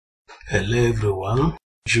Hello everyone,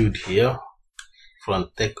 Jude here from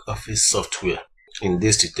Tech Office Software. In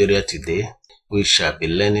this tutorial today, we shall be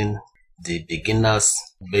learning the beginner's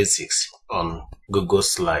basics on Google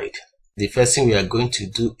Slide. The first thing we are going to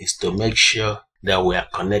do is to make sure that we are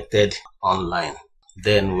connected online.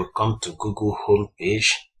 Then we'll come to Google home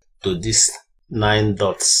page to these 9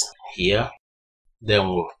 dots here. Then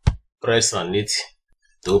we'll press on it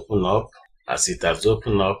to open up. As it has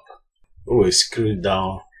opened up, we will scroll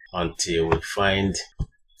down until we find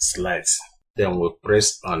slides. Then we'll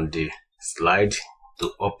press on the slide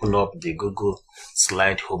to open up the Google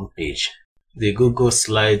Slide homepage. The Google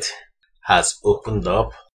Slide has opened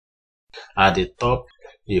up. At the top,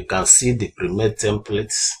 you can see the pre-made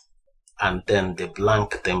templates and then the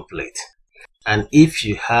blank template. And if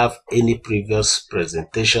you have any previous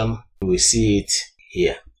presentation, you will see it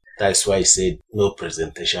here. That's why I said no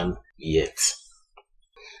presentation yet.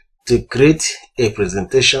 To create a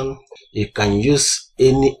presentation, you can use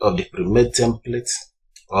any of the pre-made templates,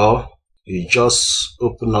 or you just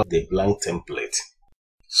open up the blank template.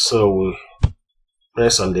 So we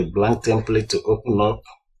press on the blank template to open up.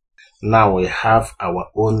 Now we have our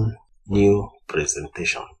own new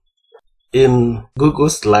presentation. In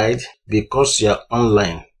Google Slide, because you are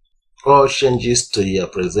online, all changes to your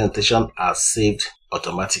presentation are saved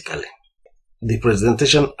automatically. The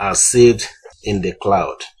presentation are saved in the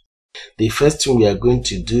cloud. The first thing we are going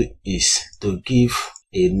to do is to give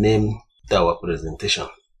a name to our presentation.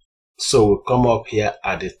 So we'll come up here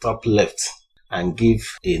at the top left and give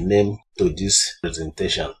a name to this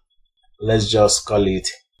presentation. Let's just call it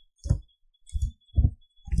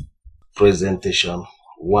Presentation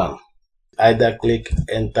 1. Either click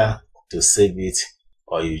Enter to save it,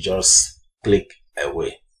 or you just click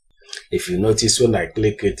Away. If you notice, when I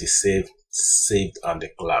click it is saved on the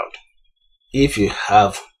cloud. If you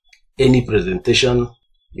have any presentation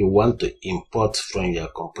you want to import from your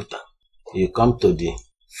computer, you come to the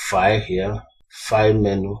file here, file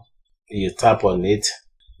menu, you tap on it,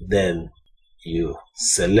 then you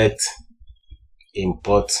select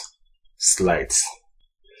import slides.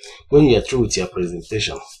 When you're through with your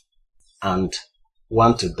presentation and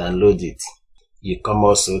want to download it, you come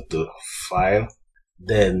also to file,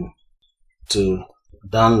 then to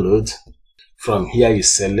download. From here you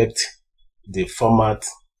select the format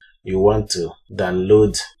you want to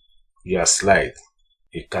download your slide.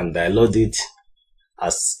 You can download it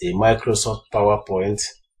as a Microsoft PowerPoint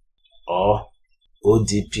or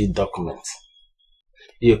ODP document.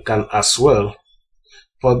 You can as well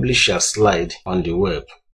publish your slide on the web.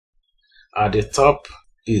 At the top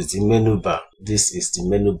is the menu bar. This is the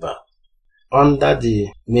menu bar. Under the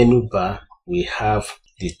menu bar, we have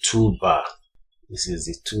the toolbar. This is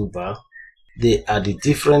the toolbar. They are the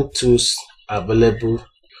different tools available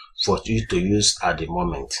for you to use at the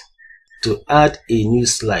moment. To add a new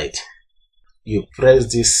slide, you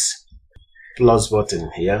press this plus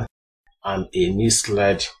button here and a new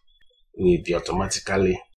slide will be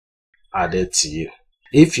automatically added to you.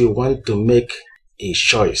 If you want to make a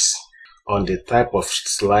choice on the type of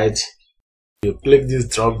slide, you click this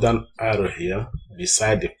drop down arrow here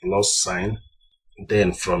beside the plus sign.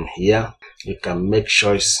 Then from here you can make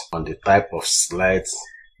choice on the type of slides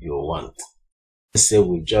you want. Let's say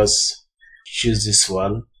we just choose this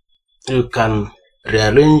one. You can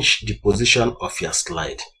rearrange the position of your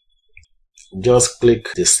slide. Just click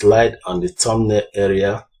the slide on the thumbnail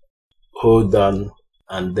area, hold down,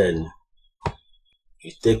 and then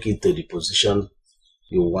you take it to the position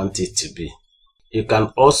you want it to be. You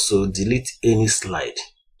can also delete any slide.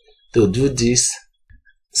 To do this,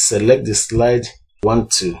 select the slide you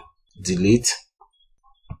want to delete,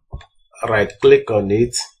 right click on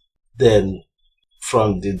it, then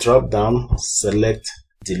from the drop down select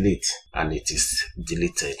delete, and it is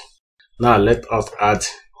deleted. Now let us add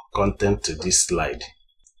content to this slide.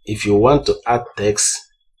 If you want to add text,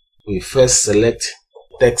 we first select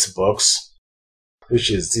text box,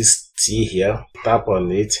 which is this T here, tap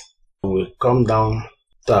on it, and we'll come down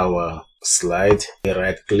to our slide,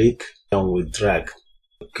 right click, and we drag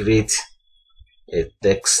to create a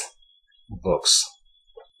text box.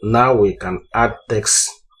 Now we can add text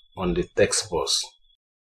on the text box.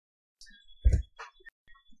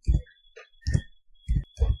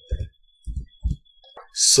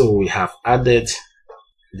 So we have added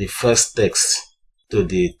the first text to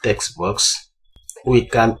the text box. We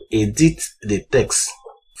can edit the text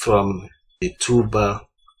from the toolbar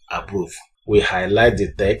above. We highlight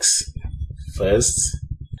the text first,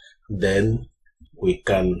 then we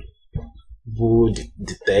can bold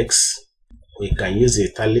the text, we can use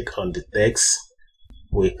italic on the text,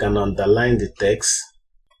 we can underline the text,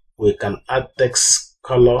 we can add text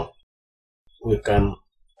color, we can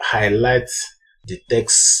highlight the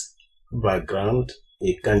text background.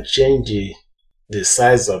 We can change the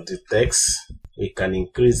size of the text. We can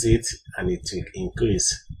increase it and it will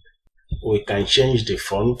increase. We can change the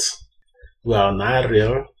font. We are on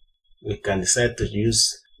Arial. We can decide to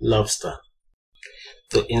use Lobster.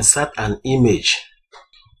 To insert an image,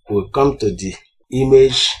 we come to the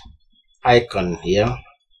image icon here.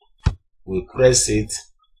 We press it.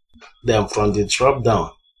 Then from the drop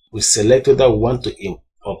down, we select whether we want to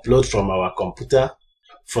upload from our computer,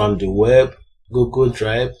 from the web, Google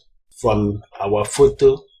Drive, from our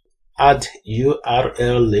photo, add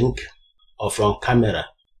URL link, or from camera.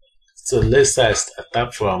 So let's say I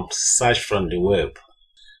tap from search from the web.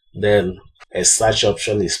 Then a search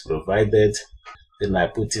option is provided. Then I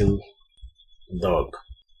put in dog.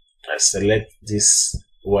 I select this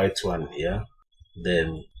white one here.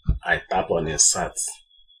 Then I tap on insert.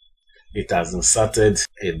 It has inserted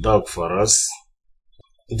a dog for us.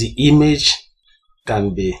 The image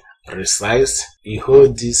can be resized. You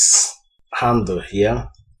hold this handle here.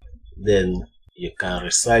 Then you can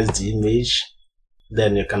resize the image.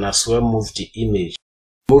 Then you can as well move the image.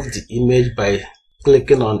 Move the image by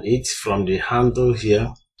clicking on it from the handle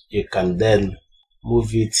here. You can then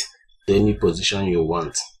move it to any position you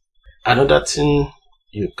want. Another thing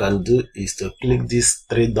you can do is to click these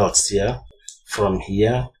three dots here. From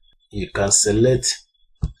here, you can select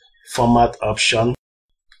format option.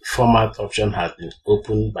 Format option has been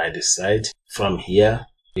opened by the side. From here,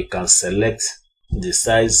 you can select the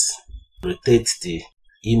size, rotate the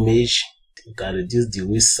image. You can reduce the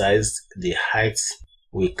width size, the height.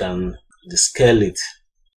 We can scale it.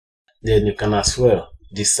 Then you can as well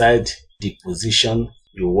decide the position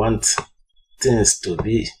you want things to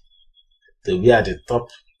be at the top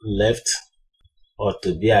left or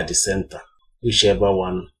to be at the center, whichever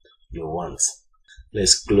one you want.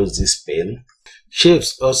 Let's close this pane.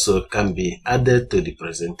 Shapes also can be added to the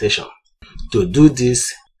presentation. To do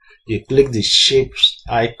this, you click the shapes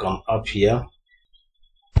icon up here.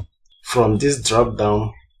 From this drop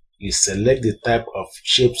down, you select the type of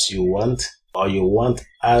shapes you want, or you want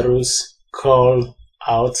arrows, call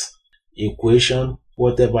out, equation,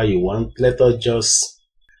 whatever you want. Let us just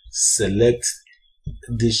select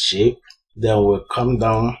this shape. Then we'll come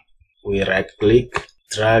down, we right click,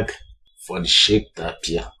 drag for the shape to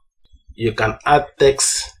appear. You can add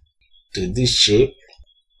text to this shape.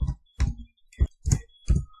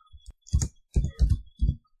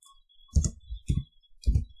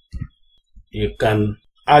 You can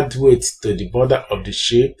add weight to the border of the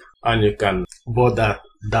shape, and you can border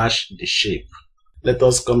dash the shape. Let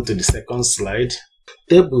us come to the second slide.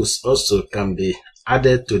 Tables also can be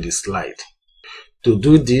added to the slide. To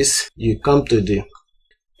do this, you come to the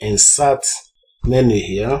insert menu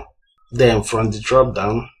here. Then from the drop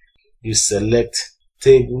down, you select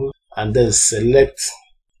table and then select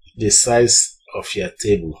the size of your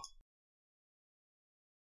table.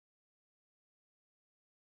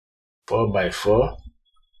 4x4.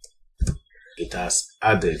 It has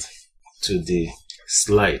added to the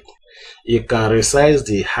slide. You can resize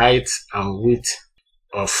the height and width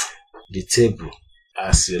of the table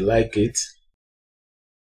as you like it.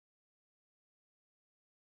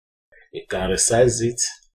 You can resize it.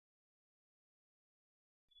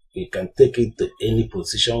 You can take it to any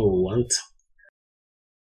position we want.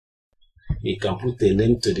 You can put a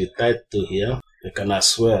name to the title here. You can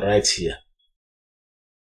as well write here.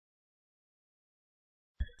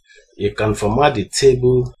 You can format the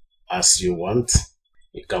table as you want.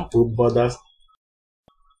 You can put borders.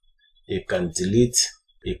 You can delete.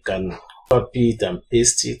 You can copy it and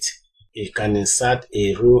paste it. You can insert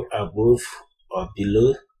a row above or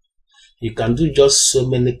below. You can do just so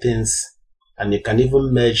many things, and you can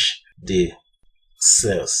even merge the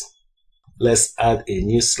cells. Let's add a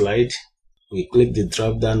new slide. We click the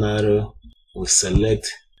drop down arrow. We select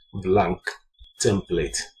blank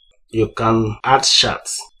template. You can add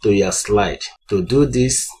charts to your slide. To do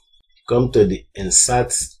this, come to the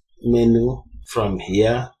insert menu. From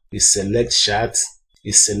here, you select chart.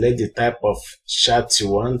 You select the type of chart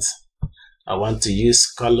you want. I want to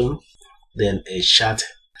use column. Then a chart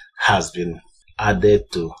has been added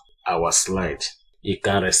to our slide. You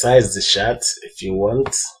can resize the chart if you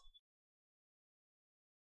want.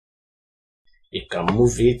 You can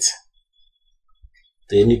move it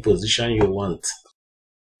to any position you want.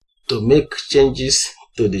 To make changes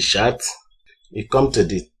to the chart, you come to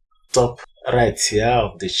the top right here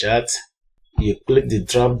of the chart. You click the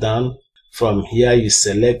drop down. From here, you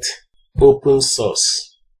select open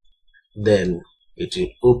source. Then it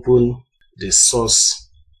will open the source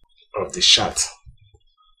of the chart.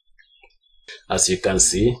 As you can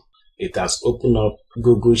see, it has opened up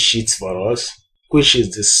Google Sheets for us, which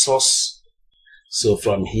is the source. So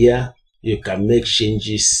from here, you can make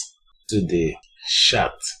changes to the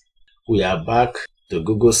chart. We are back to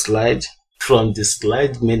Google Slide. From the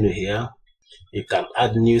slide menu here, you can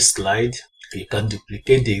add new slide. You can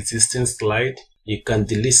duplicate the existing slide. You can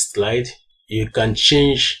delete slide. You can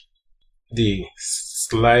change the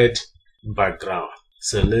slide background.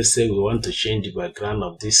 So let's say we want to change the background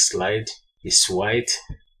of this slide. It's white.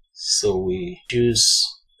 So we choose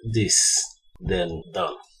this, then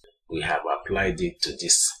done. We have applied it to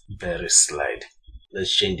this very slide.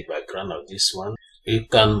 Let's change the background of this one. You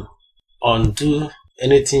can undo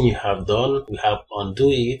anything you have done. We have undo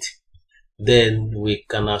it. Then we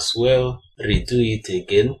can as well redo it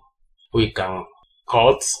again. We can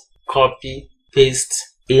cut, copy, paste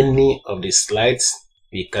any of the slides.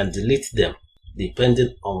 We can delete them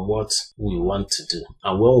depending on what we want to do.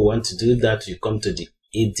 And when we want to do that, we come to the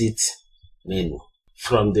edit menu.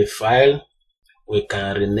 From the file, we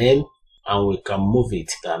can rename and we can move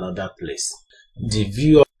it to another place. The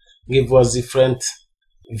view gives us different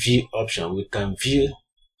view options. We can view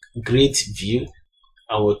grid view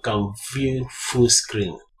and we can view full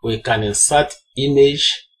screen. We can insert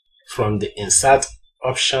image from the insert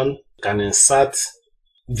option. We can insert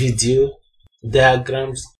video,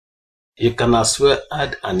 diagrams. You can as well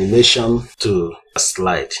add animation to a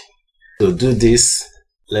slide. To do this,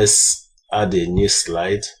 let's add a new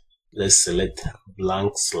slide. Let's select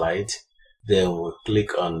blank slide. Then we'll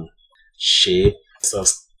click on shape. So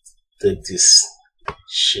take this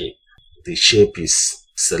shape. The shape is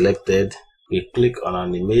selected. We click on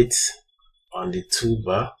animate on the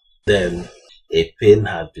toolbar. Then a pane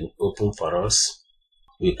has been opened for us.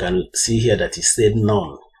 We can see here that it said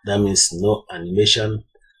none. That means no animation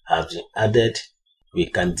has been added. We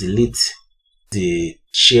can delete the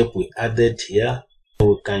shape we added here.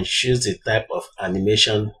 We can choose the type of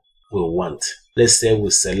animation we want. Let's say we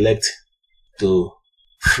select to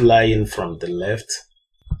fly in from the left.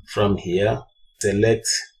 From here, select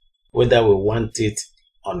whether we want it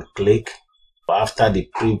on click or after the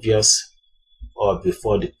previous or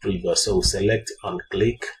before the previous. So we select on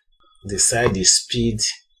click. Decide the speed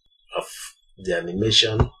of the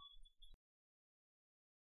animation.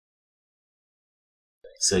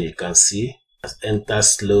 So you can see it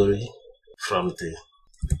enters slowly from the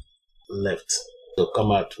left. To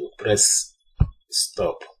come out, we press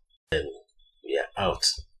stop. Then we are out.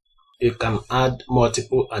 You can add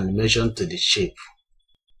multiple animation to the shape.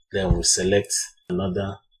 Then we select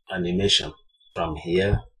another animation. From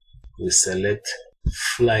here, we select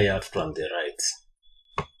fly out from the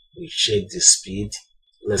right. We check the speed.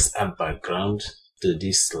 Let's add background to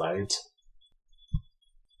this slide.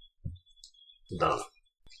 Done.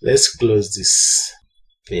 Let's close this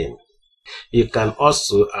pane. You can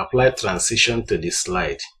also apply transition to the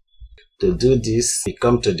slide. To do this, you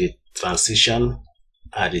come to the transition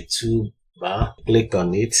at the toolbar, click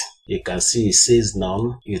on it. You can see it says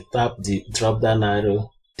none. You tap the drop down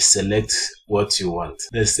arrow, select what you want.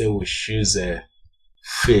 Let's say we choose a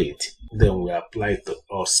fade, then we apply it to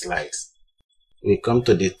all slides. We come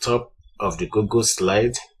to the top of the Google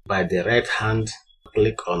slide. By the right hand,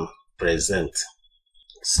 click on present.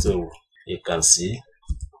 So you can see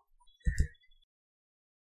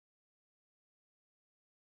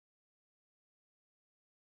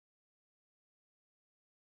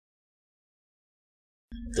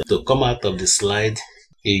to come out of the slide,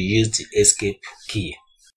 you use the escape key.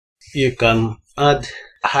 You can add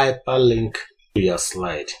hyperlink to your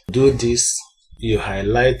slide. Do this, you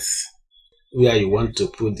highlight where you want to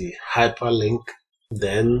put the hyperlink.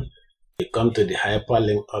 Then you come to the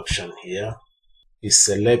hyperlink option here. You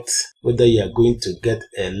select whether you are going to get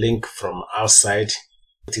a link from outside.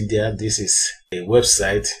 There, this is a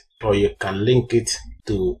website, or you can link it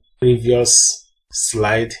to previous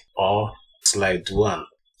slide or slide 1.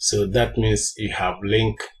 So that means you have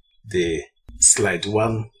linked the slide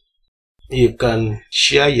 1. You can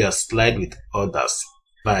share your slide with others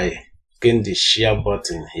by clicking the share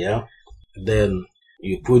button here. Then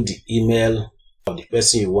you put the email of the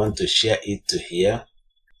person you want to share it to here,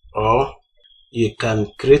 or you can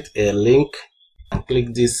create a link and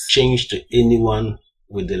click this change to anyone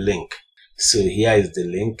with the link. So here is the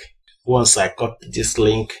link. Once I copy this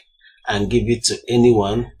link and give it to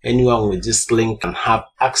anyone with this link can have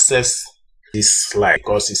access this slide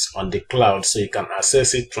because it's on the cloud, so you can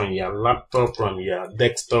access it from your laptop, from your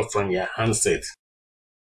desktop, from your handset.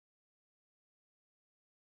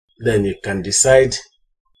 Then you can decide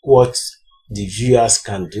what the viewers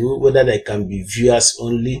can do, whether they can be viewers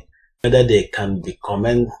only, whether they can be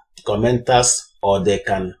commenters, or they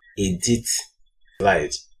can edit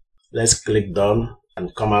slides. Let's click done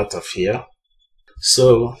and come out of here.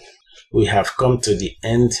 So we have come to the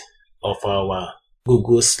end of our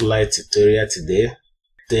Google slide tutorial today.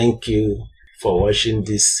 Thank you for watching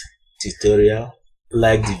this tutorial.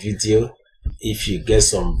 Like the video if you get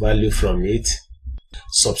some value from it.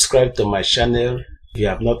 Subscribe to my channel if you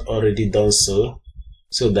have not already done so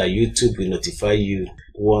that YouTube will notify you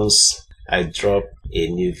once I drop a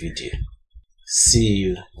new video. See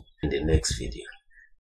you in the next video.